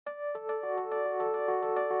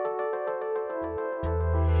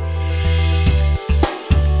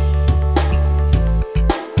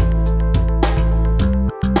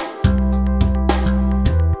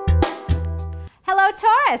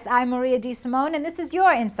Taurus, I'm Maria DeSimone, and this is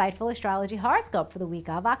your Insightful Astrology Horoscope for the week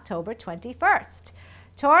of October 21st.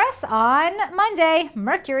 Taurus, on Monday,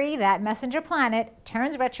 Mercury, that messenger planet,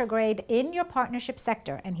 turns retrograde in your partnership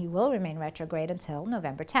sector, and he will remain retrograde until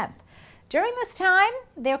November 10th. During this time,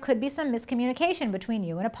 there could be some miscommunication between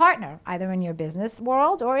you and a partner, either in your business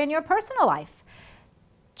world or in your personal life.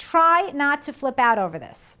 Try not to flip out over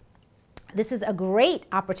this. This is a great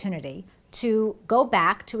opportunity to go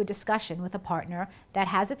back to a discussion with a partner that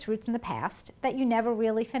has its roots in the past that you never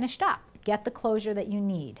really finished up. Get the closure that you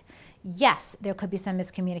need. Yes, there could be some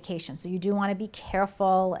miscommunication, so you do want to be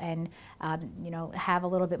careful and have a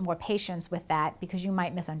little bit more patience with that, because you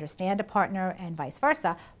might misunderstand a partner and vice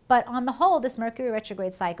versa. But on the whole, this Mercury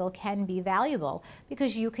retrograde cycle can be valuable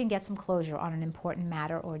because you can get some closure on an important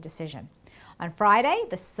matter or decision. On Friday,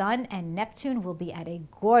 the Sun and Neptune will be at a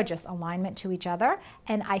gorgeous alignment to each other,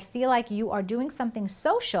 and I feel like you are doing something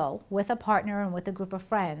social with a partner and with a group of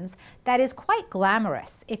friends that is quite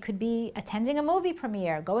glamorous. It could be attending a movie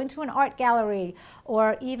premiere, going to an art gallery,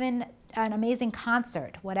 or even an amazing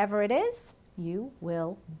concert. Whatever it is, you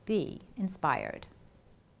will be inspired.